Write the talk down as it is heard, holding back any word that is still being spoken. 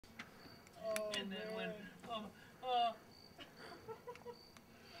And then when,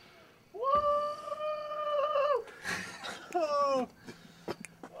 Oh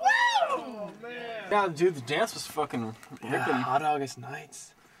man! Yeah, dude, the dance was fucking ripping. Hot August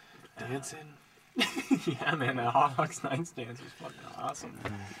nights, dancing. Yeah, man, that Hot August nights dance was fucking awesome.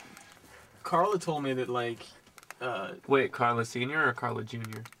 Carla told me that like, wait, Carla Senior or Carla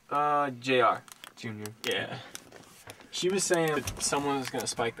Junior? JR. Junior. Yeah. She was saying that someone was gonna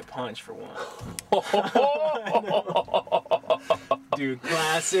spike the punch for one. Dude,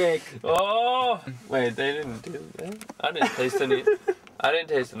 classic. Oh, wait, they didn't do that. I didn't taste any. I didn't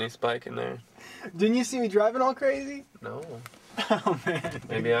taste any spike in there. Didn't you see me driving all crazy? No. Oh man.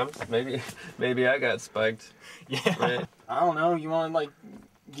 Maybe I got spiked. Yeah. Right. I don't know. You want to like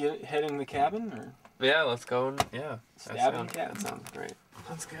head in the cabin or? Yeah, let's go. And, yeah. Stab in the cabin. That sounds great.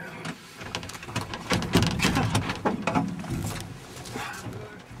 Let's go.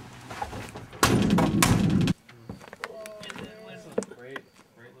 Great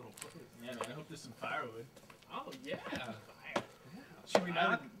little place. Yeah, man, I hope there's some firewood. oh yeah. Should we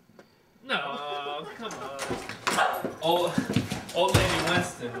not? No, come on. Old Lady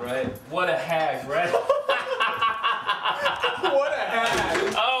Winston, right? What a hag, right? What a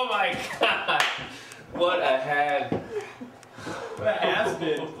hag! Oh my God! What a hag! What a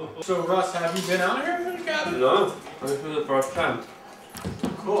has-been. So Russ, have you been out here in the cabin? No, this is the first time.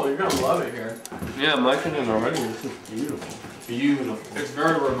 Cool, you're gonna love it here. Yeah, my opinion already. This is beautiful. Beautiful. It's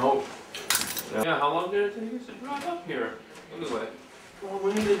very remote. Yeah, how long did it take you to drive up here? Anyway. Well,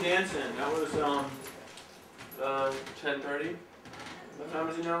 when did the dance in? That was 10:30. what time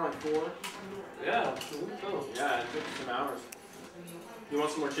is it now? Like 4? Yeah. Oh. Yeah, it took some hours. You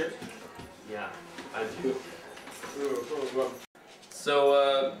want some more chips? Yeah, I do. Ooh.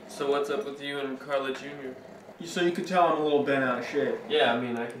 So what's up with you and Carla Jr.? So you could tell I'm a little bent out of shape. Yeah, I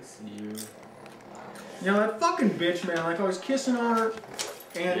mean, I can see you. You know, that fucking bitch, man, like I was kissing on her,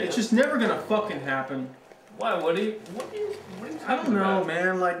 and it's just never gonna fucking happen. Why? What are you I don't know,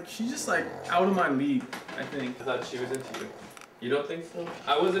 man, like, she's just like out of my league, I think. I thought she was into you. You don't think so?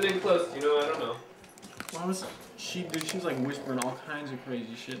 I wasn't in close, you know, I don't know. Why was she, dude, she was like whispering all kinds of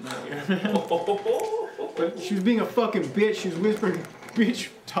crazy shit in my ear. But she was being a fucking bitch, she was whispering bitch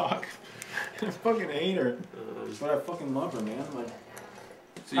talk. I fucking hate her. But I fucking love her, man. Like,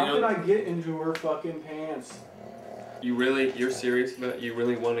 so how could I get into her fucking pants? You're serious about you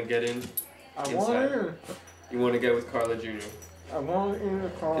really want to get in? I want in. You want to get with Carla Jr.? I want in a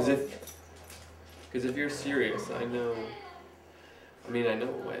car. Because if you're serious, I know a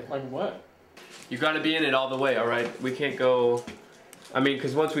way. Like what? You got to be in it all the way, all right? We can't go. I mean,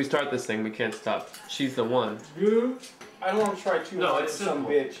 because once we start this thing, we can't stop. She's the one. Dude, I don't want to try too hard with some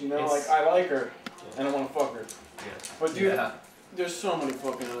bitch, you know? Like, I like her, and I want to fuck her. Yeah. But dude, there's so many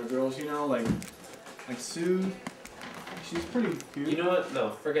fucking other girls, you know? Like Sue, she's pretty cute. You know what?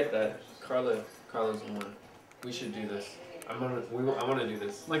 No, forget that. Carla's the one. We should do this. I want to do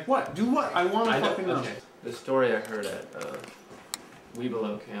this. Like what? Do what? I want to fucking know. Okay. The story I heard at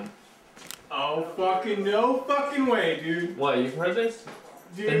Below camp. Oh fucking no fucking way, dude. What? You've heard this?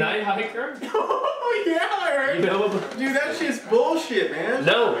 Dude. The night hiker? Oh yeah, I heard. You know? Dude, that shit's bullshit, man.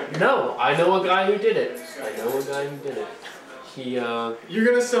 No. I know a guy who did it. He You're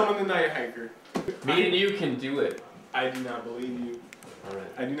gonna summon the night hiker. Me and you can do it. I do not believe you.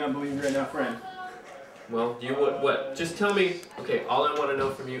 Alright. I do not believe you right now, friend. Well, you would what? Just tell me. Okay, all I want to know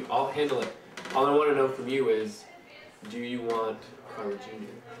from you, I'll handle it. All I want to know from you is, do you want Carla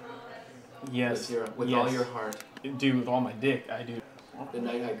Jr.? Yes. With all your heart. Dude, with all my dick, I do. The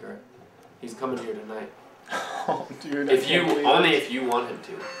night hiker. He's coming here tonight. Oh, dude. If you want him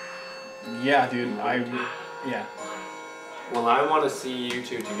to. Yeah, dude. Yeah. Well, I want to see you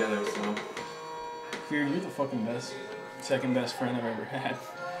two together, so. Dude, you're the fucking second best friend I've ever had.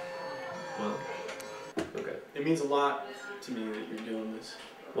 Well. Okay. It means a lot to me that you're doing this.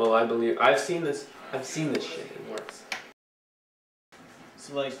 Well, I believe I've seen this shit. It works.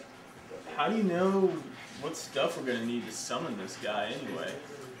 So like, how do you know what stuff we're gonna need to summon this guy anyway,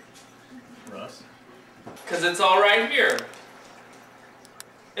 Russ? Cause it's all right here.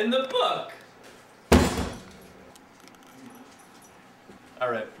 In the book. All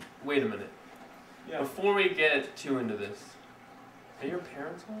right. Wait a minute. Yeah. Before we get too into this, are your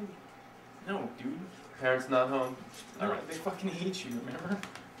parents home? No, dude. Parents not home? No, alright. They fucking hate you, remember?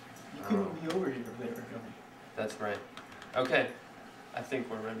 You couldn't be over here if they were coming. That's right. Okay. I think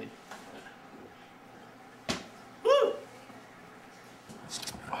we're ready. Woo!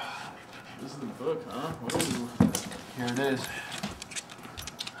 This is the book, huh? Ooh. Here it is.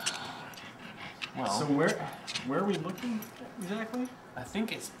 Well. So where are we looking exactly? I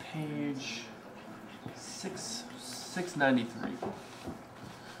think it's page 693.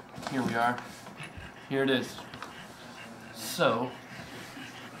 Here we are. Here it is. So,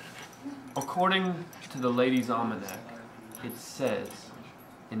 according to the Lady's Almanac, it says,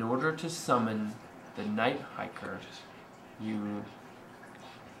 in order to summon the night hiker,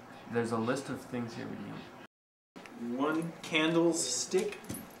 there's a list of things here we need. 1 candlestick.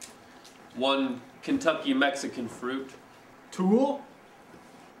 1 Kentucky Mexican fruit. Tool.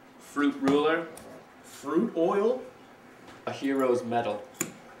 Fruit ruler. Fruit oil. A hero's medal.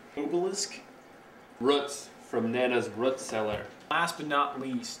 Obelisk. Roots from Nana's root cellar. Last but not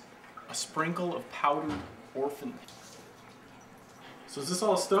least, a sprinkle of powdered orphan. So is this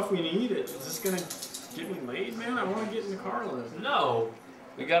all the stuff we need? Is this gonna get me laid, man? I want to get into Carla. No,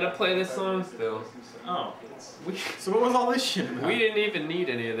 we gotta play this song still. Oh. So what was all this shit about? We didn't even need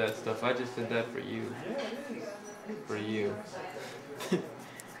any of that stuff. I just did that for you. For you.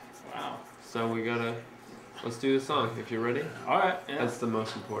 Wow. So let's do the song if you're ready. Alright, yeah. That's the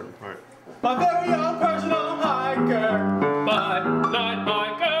most important part. My very own personal hiker. Bye, night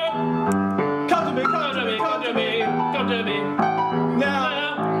hiker. Come to me, come to me, come to me, come to me.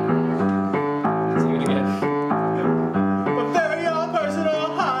 now. Sing it again. My very own personal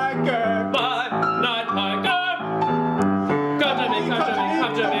hiker. Bye, night hiker. Come to me, come to me,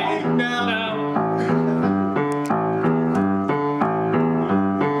 come to me. Now.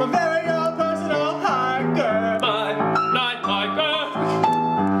 My very own personal hiker. Bye, night hiker.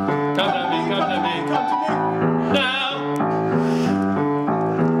 Come to me, come to me, come to me. now.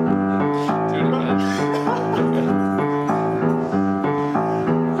 Do it again.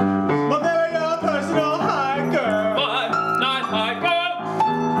 My very own personal hiker. Bye, night hiker.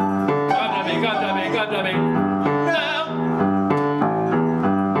 Come to me, come to me, come to me. Now.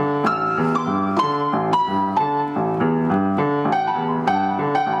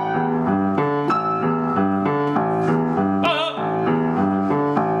 Oh.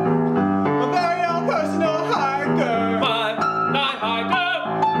 My very own personal hiker. Bye, night hiker.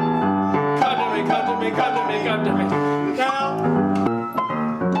 Come to me, come to me, come to me, come to me. Now.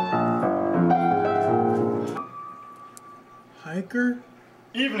 Hiker?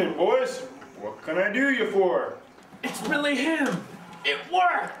 Evening, boys. What can I do you for? It's really him. It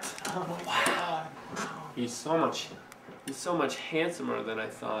worked. Oh my god. He's so much handsomer than I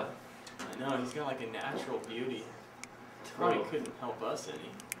thought. I know, he's got like a natural beauty. Probably couldn't help us any.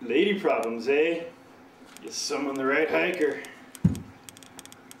 Lady problems, eh? You summon the right hiker.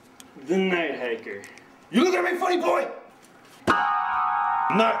 The night hiker. You look at me funny, boy!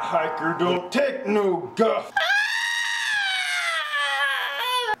 Night hiker don't take no guff.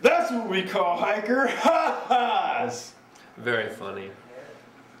 That's what we call hiker ha-has. Very funny.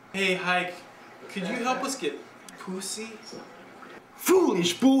 Hey, Hike, could you help us get pussy?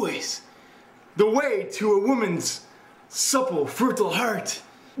 Foolish boys! The way to a woman's supple, fertile heart.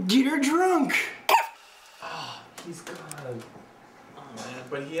 Get her drunk. He's gone. Oh man,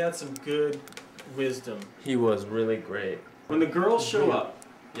 but he had some good wisdom. He was really great. When the girls show up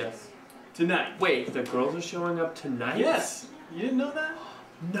Yes. tonight. Wait, the girls are showing up tonight? Yes! You didn't know that?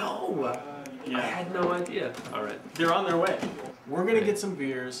 No! I had no idea. Alright. They're on their way. We're gonna Right. get some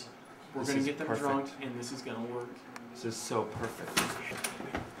beers. We're This gonna is get them perfect. drunk, and this is gonna work. This is so perfect.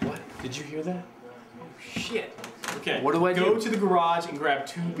 What? Did you hear that? Shit. Okay. What do I Go do? to the garage and grab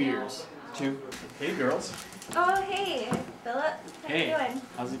 2 beers. 2. Hey, girls. Oh, hey, Phillip. How Hey. you doing?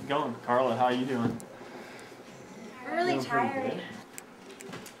 How's it going? Carla, how you doing? I'm really Doing pretty tired. good.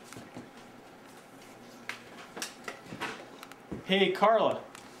 Hey, Carla.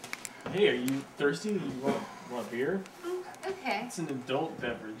 Hey, are you thirsty? You want a beer? Okay. It's an adult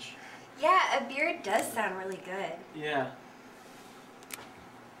beverage. Yeah, a beer does sound really good. Yeah.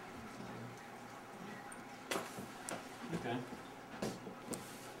 Okay.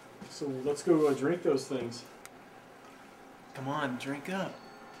 So let's go drink those things. Come on, drink up.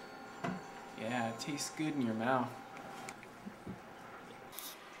 Yeah, it tastes good in your mouth.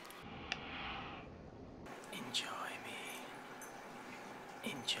 Enjoy me.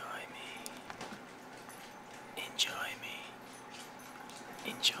 Enjoy me. Enjoy me.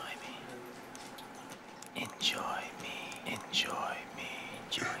 Enjoy me. Enjoy me. Enjoy me.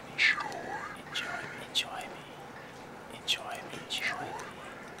 Enjoy me. Enjoy me. Enjoy me. Enjoy me. Enjoy me.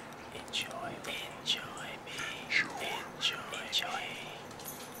 Enjoy me. Enjoy me. Enjoy me.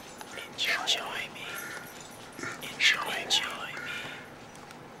 Enjoy me. Enjoy me. Enjoy me.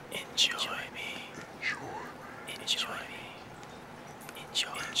 Enjoy